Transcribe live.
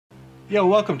Yo,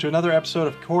 welcome to another episode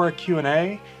of Quora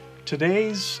Q&A.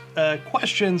 Today's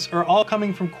questions are all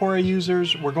coming from Quora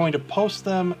users. We're going to post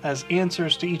them as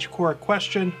answers to each Quora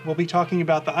question. We'll be talking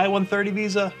about the I-130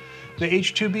 visa, the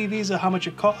H2B visa, how much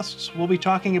it costs. We'll be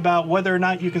talking about whether or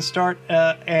not you can start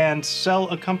and sell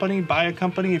a company, buy a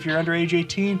company if you're under age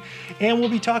 18. And we'll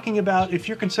be talking about if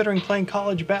you're considering playing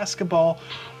college basketball,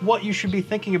 what you should be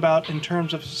thinking about in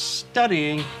terms of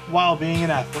studying while being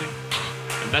an athlete.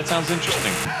 That sounds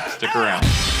interesting. Stick around.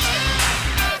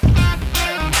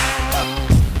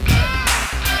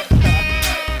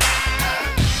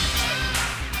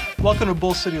 Welcome to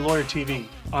Bull City Lawyer TV.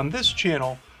 On this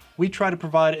channel, we try to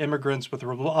provide immigrants with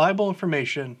reliable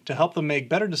information to help them make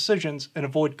better decisions and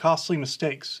avoid costly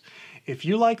mistakes. If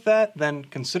you like that, then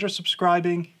consider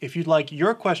subscribing. If you'd like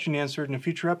your question answered in a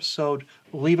future episode,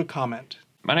 leave a comment.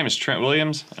 My name is Trent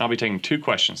Williams, and I'll be taking 2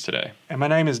 questions today. And my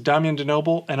name is Damjan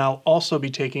Denoble, and I'll also be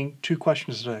taking 2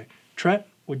 questions today. Trent,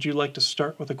 would you like to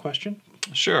start with a question?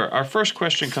 Sure. Our first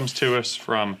question comes to us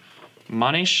from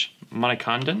Manish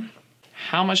Manikandan.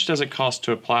 How much does it cost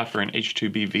to apply for an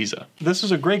H2B visa? This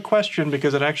is a great question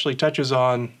because it actually touches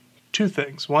on 2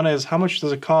 things. One is, how much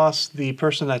does it cost the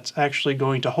person that's actually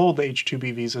going to hold the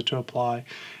H2B visa to apply?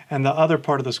 And the other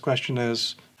part of this question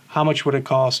is, how much would it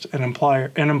cost an employer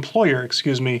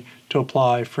to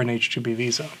apply for an H2B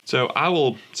visa? So I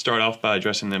will start off by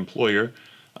addressing the employer.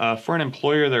 For an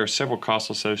employer, there are several costs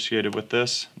associated with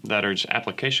this that are just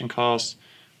application costs.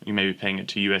 You may be paying it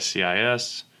to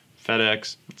USCIS,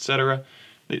 FedEx, etc.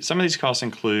 Some of these costs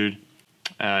include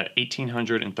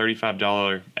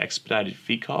 $1,835 expedited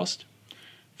fee cost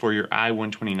for your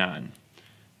I-129.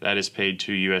 That is paid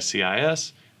to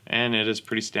USCIS, and it is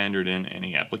pretty standard in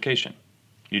any application.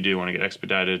 You do want to get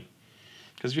expedited,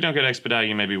 because if you don't get expedited,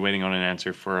 you may be waiting on an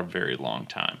answer for a very long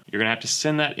time. You're going to have to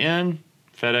send that in,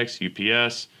 FedEx,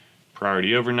 UPS,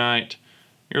 priority overnight.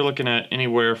 You're looking at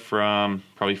anywhere from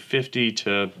probably $50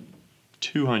 to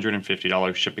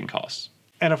 $250 shipping costs.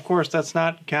 And of course, that's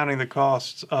not counting the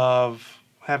costs of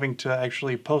having to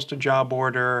actually post a job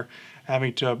order,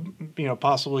 having to,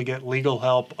 possibly get legal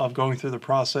help of going through the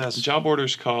process. Job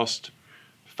orders cost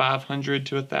 $500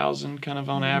 to $1,000 kind of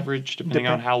on average, depending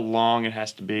on how long it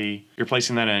has to be. You're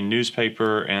placing that in a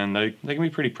newspaper, and they can be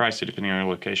pretty pricey depending on your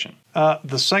location.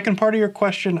 The second part of your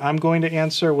question I'm going to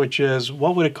answer, which is,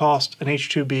 what would it cost an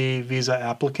H2B visa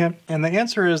applicant? And the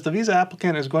answer is, the visa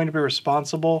applicant is going to be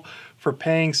responsible for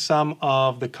paying some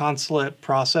of the consulate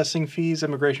processing fees,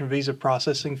 immigration visa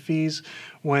processing fees,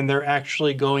 when they're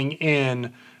actually going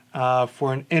in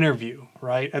for an interview,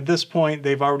 right? At this point,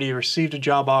 they've already received a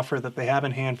job offer that they have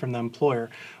in hand from the employer.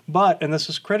 But, and this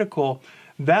is critical,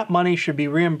 that money should be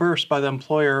reimbursed by the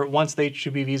employer once the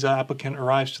H2B visa applicant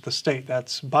arrives to the state.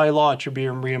 That's, by law, it should be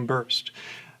reimbursed.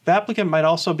 The applicant might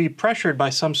also be pressured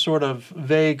by some sort of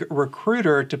vague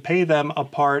recruiter to pay them a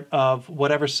part of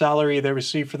whatever salary they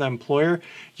receive from the employer.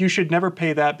 You should never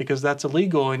pay that because that's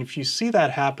illegal, and if you see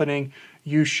that happening,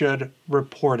 you should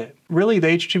report it. Really, the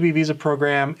H2B visa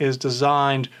program is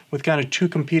designed with kind of 2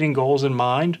 competing goals in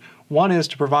mind. One is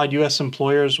to provide U.S.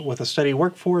 employers with a steady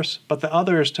workforce, but the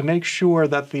other is to make sure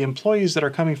that the employees that are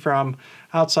coming from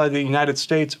outside the United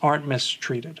States aren't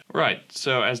mistreated. Right.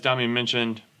 So as Damjan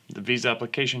mentioned, the visa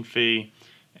application fee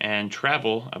and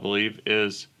travel, I believe,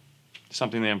 is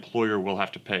something the employer will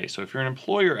have to pay. So if you're an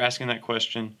employer asking that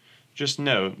question, just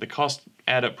know the costs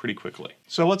add up pretty quickly.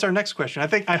 So what's our next question?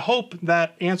 I hope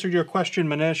that answered your question,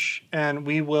 Manish, and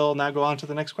we will now go on to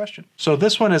the next question. So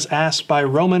this one is asked by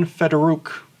Roman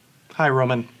Fedoruk. Hi,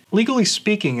 Roman. Legally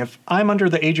speaking, if I'm under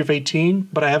the age of 18,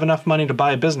 but I have enough money to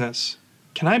buy a business,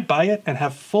 can I buy it and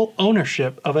have full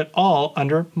ownership of it all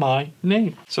under my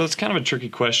name? So it's kind of a tricky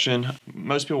question.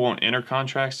 Most people won't enter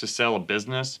contracts to sell a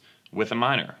business with a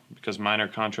minor because minor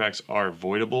contracts are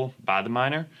voidable by the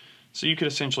minor. So you could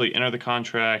essentially enter the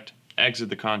contract, exit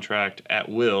the contract at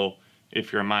will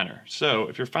if you're a minor. So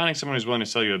if you're finding someone who's willing to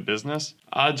sell you a business,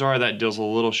 odds are that deal's a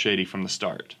little shady from the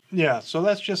start. Yeah, so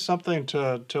that's just something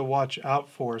to watch out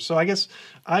for. So I guess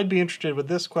I'd be interested with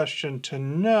this question to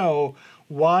know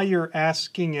why you're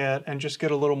asking it and just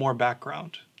get a little more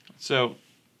background. So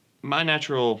my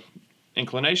natural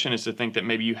inclination is to think that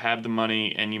maybe you have the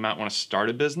money and you might want to start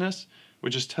a business,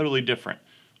 which is totally different.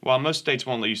 While most states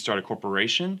won't let you start a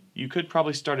corporation, you could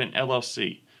probably start an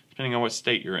LLC, depending on what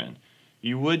state you're in.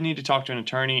 You would need to talk to an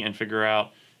attorney and figure out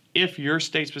if your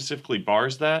state specifically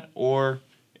bars that, or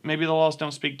maybe the laws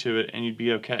don't speak to it and you'd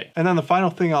be okay. And then the final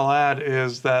thing I'll add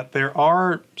is that there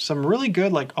are some really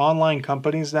good online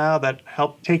companies now that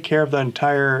help take care of the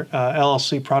entire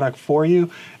LLC product for you,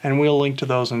 and we'll link to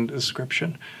those in the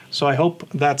description. So I hope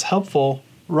that's helpful,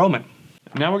 Roman.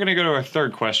 Now we're going to go to our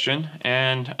third question,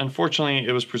 and unfortunately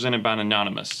it was presented by an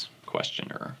anonymous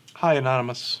questioner. Hi,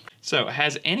 Anonymous. So,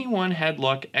 has anyone had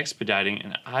luck expediting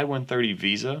an I-130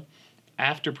 visa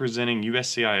after presenting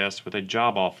USCIS with a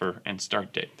job offer and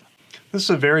start date? This is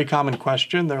a very common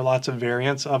question. There are lots of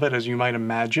variants of it, as you might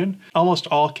imagine. Almost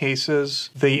all cases,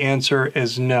 the answer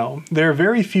is no. There are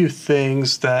very few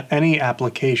things that any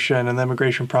application in the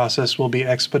immigration process will be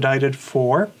expedited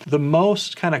for. The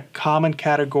most kind of common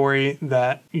category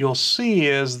that you'll see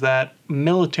is that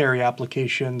military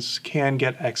applications can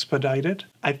get expedited.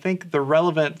 I think the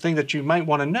relevant thing that you might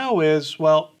want to know is,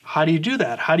 well, how do you do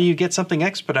that? How do you get something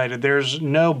expedited? There's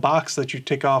no box that you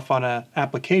tick off on an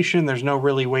application. There's no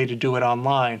really way to do it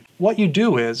online. What you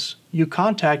do is you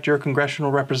contact your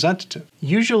congressional representative.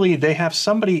 Usually they have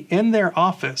somebody in their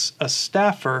office, a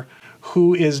staffer,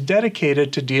 who is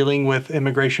dedicated to dealing with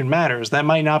immigration matters. That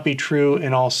might not be true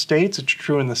in all states. It's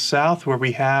true in the South, where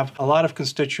we have a lot of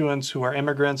constituents who are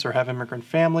immigrants or have immigrant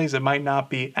families. It might not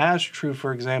be as true,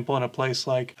 for example, in a place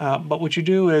like, but what you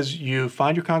do is you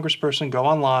find your congressperson, go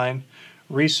online,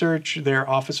 research their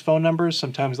office phone numbers.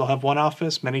 Sometimes they'll have one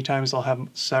office, many times they'll have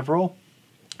several.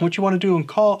 What you want to do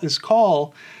is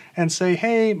call and say,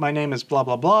 hey, my name is blah,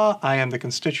 blah, blah. I am the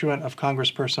constituent of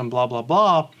congressperson blah, blah,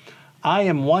 blah. I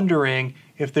am wondering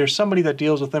if there's somebody that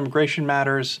deals with immigration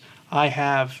matters. I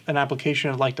have an application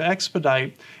I'd like to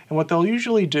expedite. And what they'll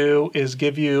usually do is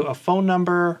give you a phone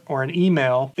number or an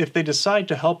email. If they decide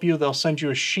to help you, they'll send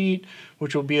you a sheet,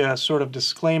 which will be a sort of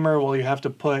disclaimer. Well, you have to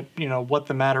put, what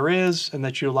the matter is, and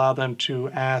that you allow them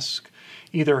to ask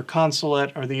either a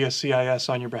consulate or the USCIS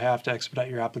on your behalf to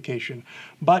expedite your application.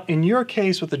 But in your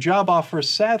case with the job offer,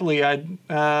 sadly,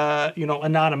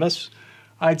 anonymous,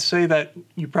 I'd say that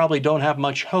you probably don't have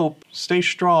much hope. Stay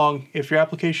strong. If your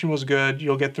application was good,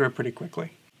 you'll get through it pretty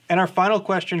quickly. And our final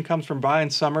question comes from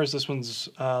Brian Summers. This one's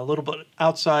a little bit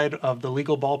outside of the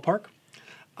legal ballpark.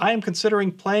 I am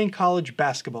considering playing college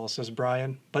basketball, says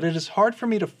Brian, but it is hard for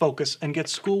me to focus and get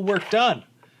schoolwork done.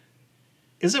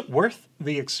 Is it worth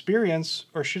the experience,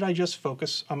 or should I just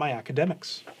focus on my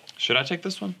academics? Should I take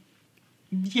this one?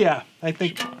 Yeah, I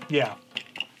think, yeah.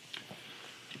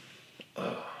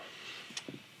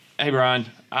 Hey, Brian.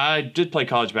 I did play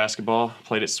college basketball.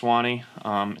 Played at Swanee.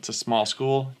 It's a small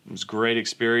school. It was a great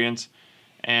experience.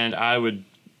 And I would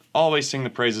always sing the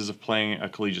praises of playing a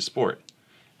collegiate sport.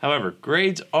 However,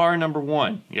 grades are number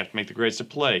one. You have to make the grades to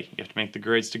play. You have to make the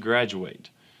grades to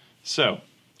graduate. So,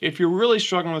 if you're really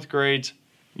struggling with grades,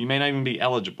 you may not even be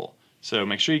eligible. So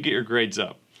make sure you get your grades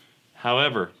up.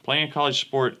 However, playing a college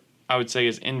sport, I would say,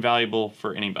 is invaluable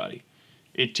for anybody.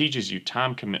 It teaches you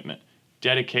time commitment,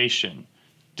 dedication,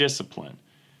 discipline.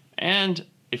 And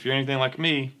if you're anything like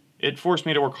me, it forced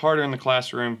me to work harder in the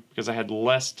classroom because I had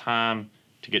less time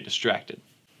to get distracted.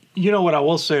 You know what I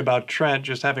will say about Trent,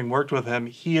 just having worked with him,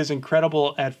 he is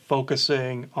incredible at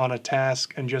focusing on a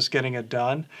task and just getting it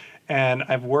done. And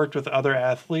I've worked with other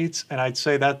athletes, and I'd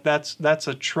say that that's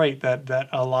a trait that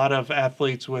a lot of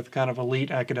athletes with kind of elite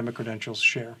academic credentials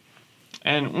share.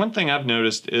 And one thing I've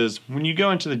noticed is when you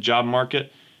go into the job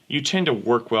market, you tend to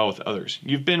work well with others.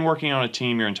 You've been working on a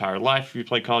team your entire life if you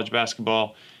play college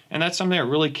basketball, and that's something that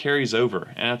really carries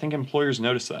over, and I think employers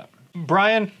notice that.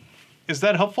 Brian, is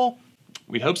that helpful?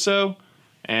 We hope so,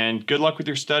 and good luck with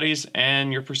your studies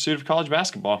and your pursuit of college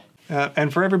basketball.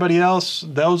 And for everybody else,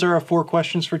 those are our 4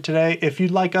 questions for today. If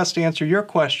you'd like us to answer your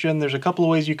question, there's a couple of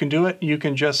ways you can do it. You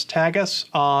can just tag us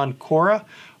on Quora.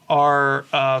 Our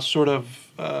usernames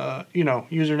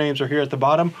are here at the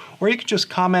bottom, or you can just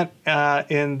comment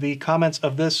in the comments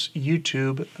of this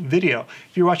YouTube video.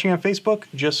 If you're watching on Facebook,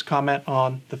 just comment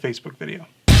on the Facebook video.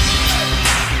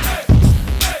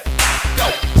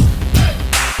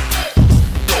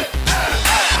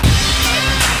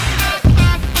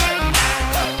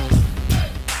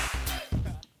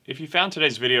 If you found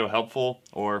today's video helpful,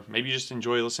 or maybe you just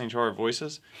enjoy listening to our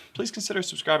voices, please consider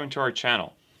subscribing to our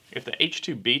channel. If the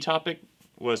H2B topic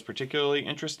was particularly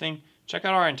interesting, check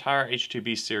out our entire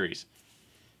H2B series.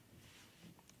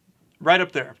 Right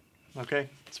up there, okay?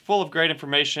 It's full of great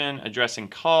information addressing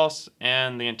costs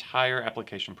and the entire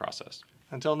application process.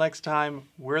 Until next time,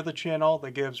 we're the channel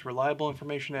that gives reliable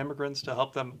information to immigrants to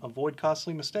help them avoid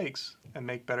costly mistakes and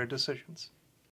make better decisions.